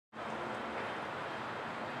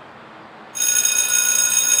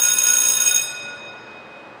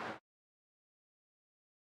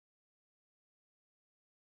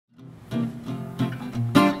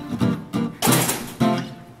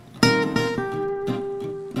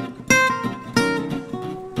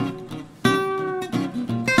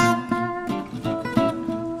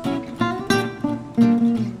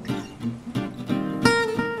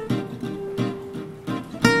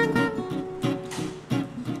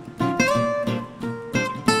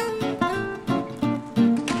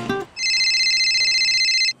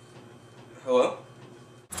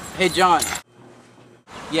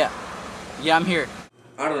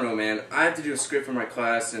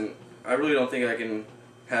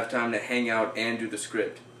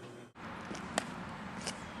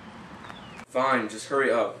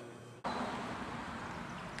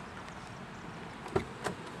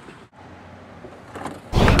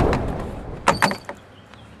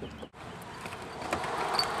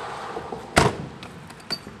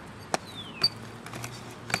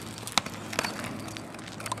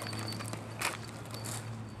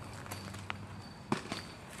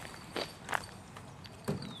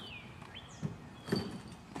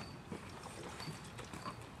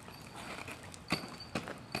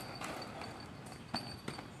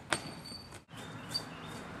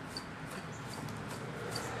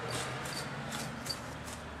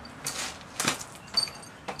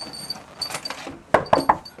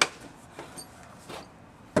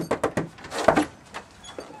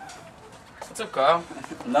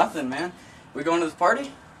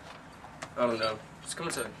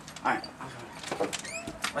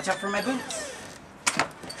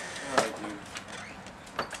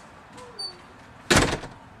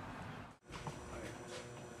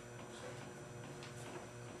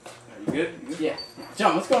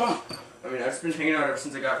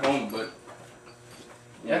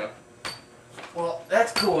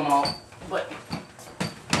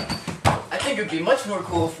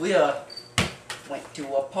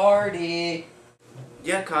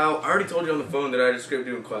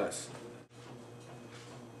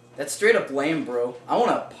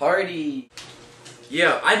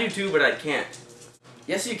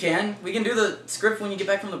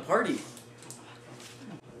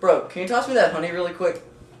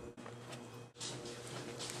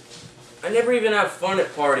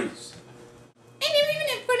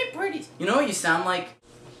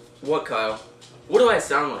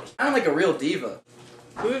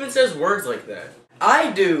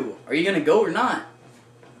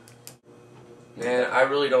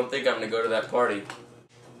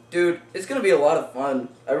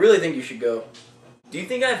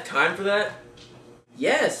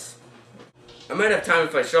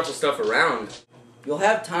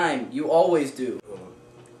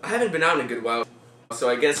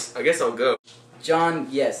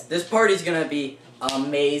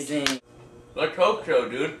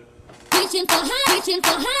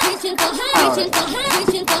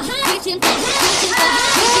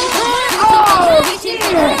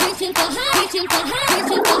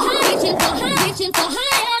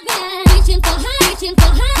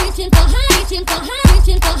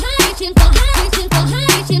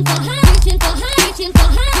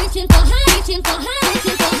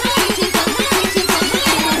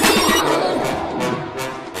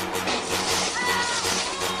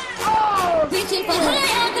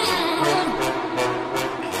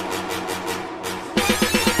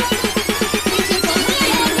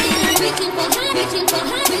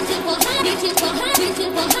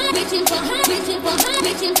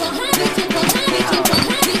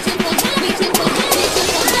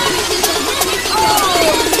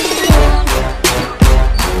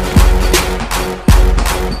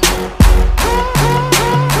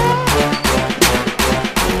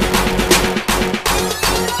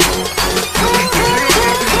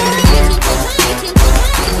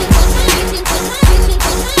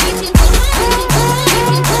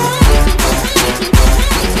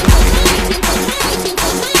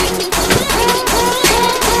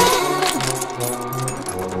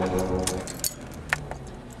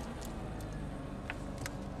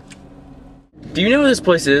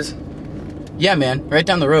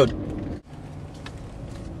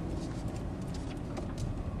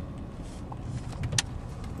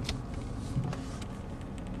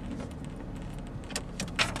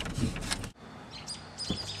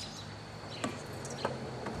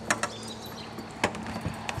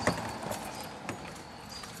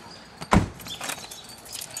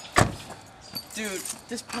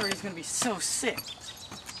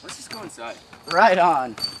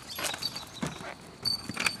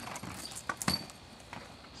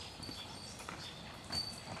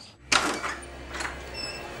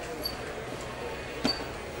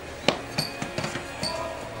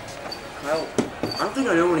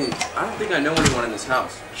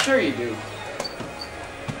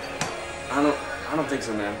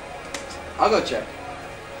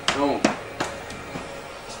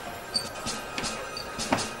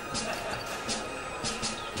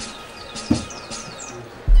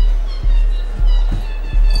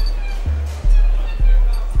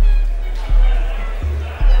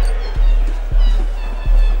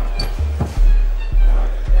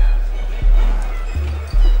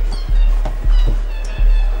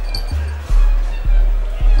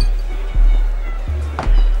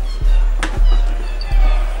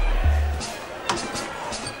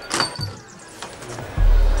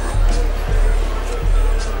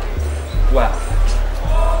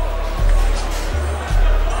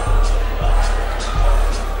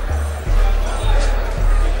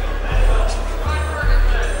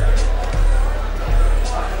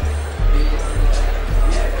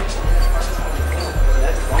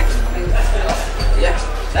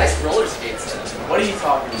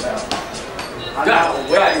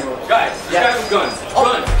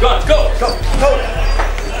up. Go. Go, go.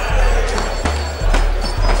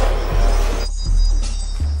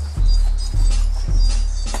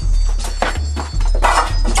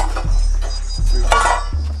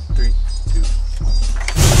 Three, two.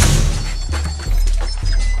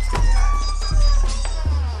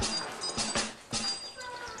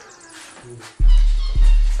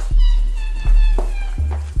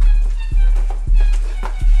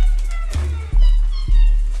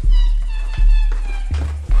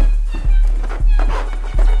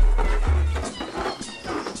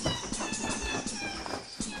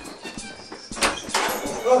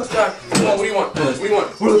 John, come on, what do you want? What do you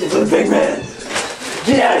want? We're looking for the big man.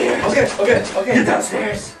 Get out of here. Okay. Get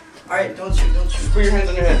downstairs. Alright, don't shoot. Put your hands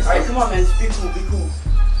on your head. Alright, come on, man. Be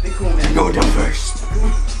cool, man. Go down first.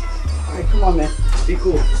 Alright, come on, man. Be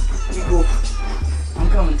cool. I'm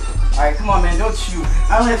coming. Alright, come on, man. Don't shoot.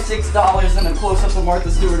 I only have $6 and a close-up of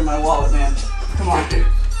Martha Stewart in my wallet, man. Come on.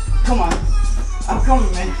 I'm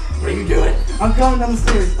coming, man. What are you doing? I'm coming down the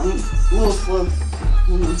stairs. I'm a little slow.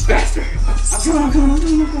 Faster. I'm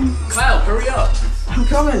coming. Kyle, hurry up. I'm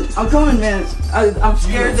coming, man. I'm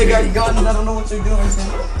scared they got guns. I don't know what they're doing, man.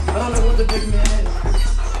 I don't know what the big man is.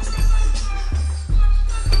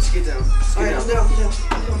 Let's get down. Alright, I'm down.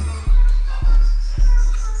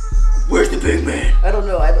 Where's the big man? I don't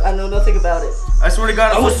know. I know nothing about it. I swear to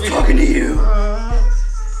God, I was talking to you.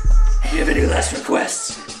 Do you have any last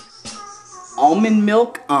requests? Almond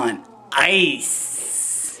milk on ice.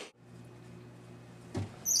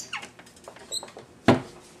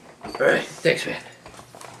 Alright, thanks, man.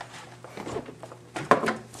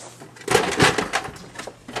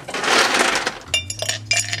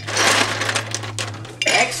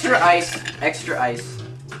 Extra ice.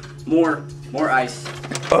 More ice.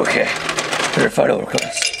 Okay. Your final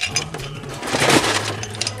request.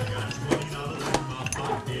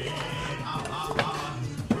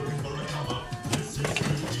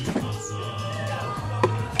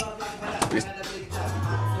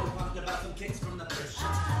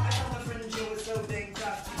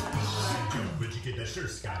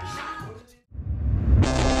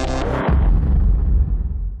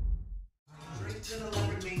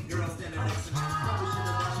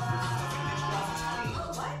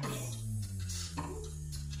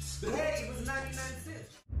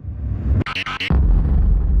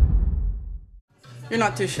 You're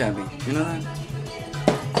not too shabby, you know that?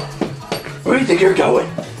 Where do you think you're going?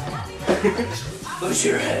 Lose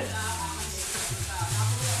your head.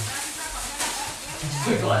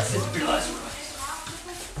 Your last request.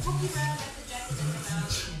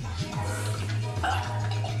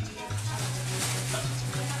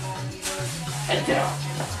 Head down.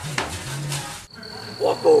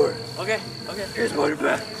 Walk forward. Okay. Here's motor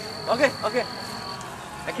back. Okay.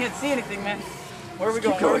 I can't see anything, man. Where are we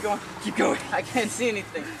going? Where are we going? Keep going. I can't see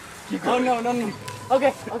anything. Keep Oh going. no.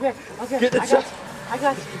 Okay. Get the truck. I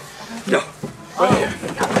got you. No. Right here.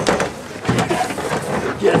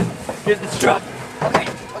 Get in the truck.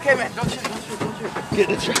 Okay, man. Don't shoot. Get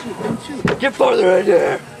in the truck. Don't shoot. Get farther right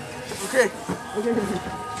there. Okay.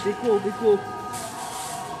 Be cool.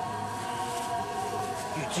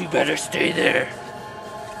 You two better stay there.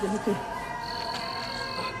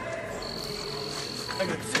 I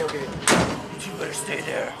got the tailgate. You two better stay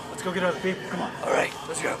there. Let's go get other people. Come on. All right,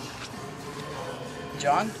 let's go.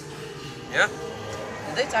 John, Yeah?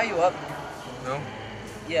 did they tie you up? No?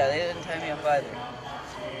 Yeah, they didn't tie me up either.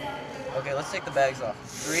 Okay, let's take the bags off.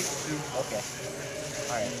 3, 2, okay.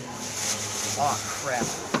 Alright. Oh crap.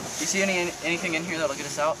 You see anything in here that'll get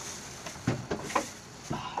us out?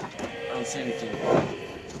 I don't see anything.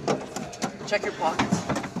 Check your pockets.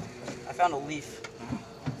 I found a leaf.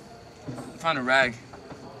 I found a rag.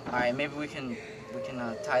 Alright, maybe we can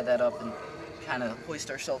tie that up and kind of hoist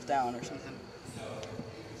ourselves down or something.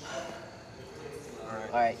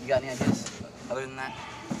 Alright, you got any ideas other than that?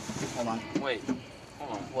 Hold on. Wait.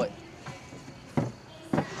 Hold on. What?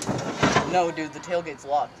 No, dude, the tailgate's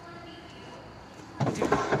locked. Dude,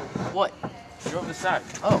 what? You're over the side.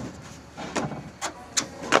 Oh.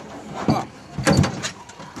 Huh.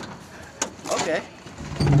 Okay.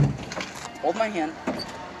 Hold my hand.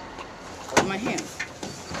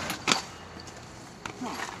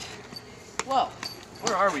 Huh. Well,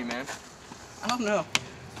 Where are we, man? I don't know.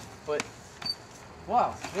 But,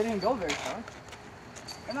 wow, they didn't go very far.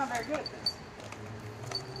 They're not very good at this.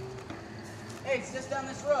 Hey, it's just down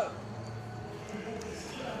this road.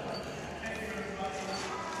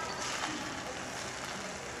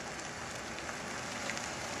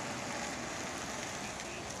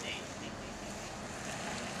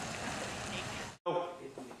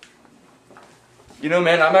 You know,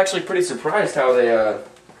 man, I'm actually pretty surprised how they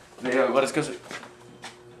let us go.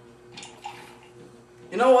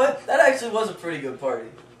 You know what? That actually was a pretty good party.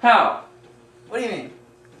 How? What do you mean?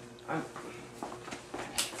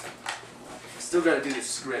 Still gotta do this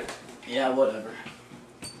script. Yeah, whatever.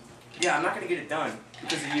 Yeah, I'm not gonna get it done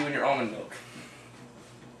because of you and your almond milk.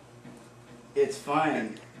 It's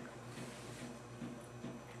fine.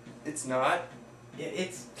 It's not.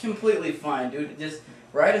 It's completely fine, dude. Just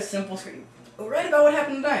write a simple script. Write about what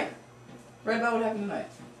happened tonight. Write about what happened tonight.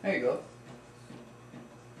 There you go.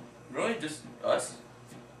 Really? Just us?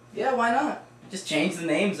 Yeah, why not? Just change the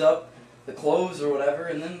names up, the clothes or whatever,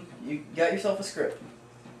 and then you got yourself a script.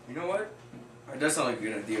 You know what? That does sound like a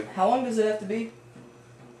good idea. How long does it have to be?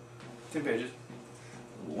 10 pages.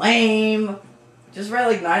 Lame. Just write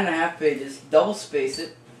like 9.5 pages. Double space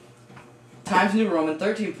it. Times New Roman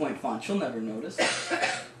 13-point font. She'll never notice.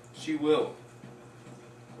 She will.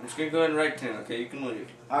 I'm just gonna go ahead and write 10, okay? You can leave.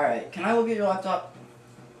 Alright, can I look at your laptop?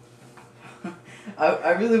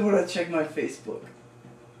 I really want to check my Facebook.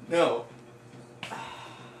 No.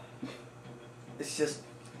 It's just,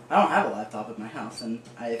 I don't have a laptop at my house, and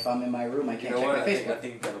if I'm in my room, I You can't know check what? my I Facebook.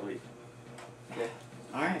 think you gotta leave. Okay.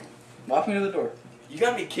 Alright, walk me to the door. You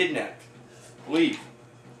got me kidnapped. Leave.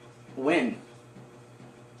 When?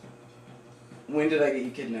 When did I get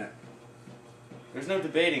you kidnapped? There's no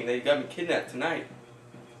debating that you got me kidnapped tonight.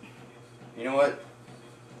 You know what?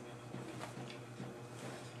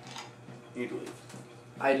 You need to leave.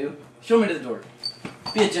 I do. Show me to the door.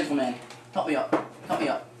 Be a gentleman. Help me up. Help me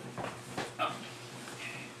up.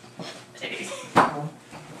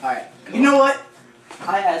 Alright. You know what?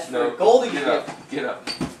 I asked for a golden Get gift. up. Get up.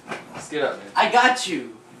 Just get up, man. I got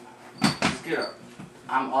you. Just get up.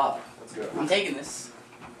 I'm up. Let's go. I'm taking this.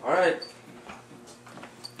 Alright.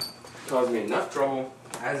 Caused me enough trouble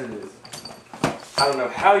as it is. I don't know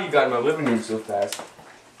how you got in my living room so fast.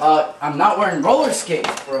 I'm not wearing roller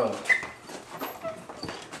skates, bro.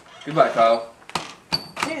 Goodbye, Kyle.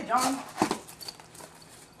 See ya, John.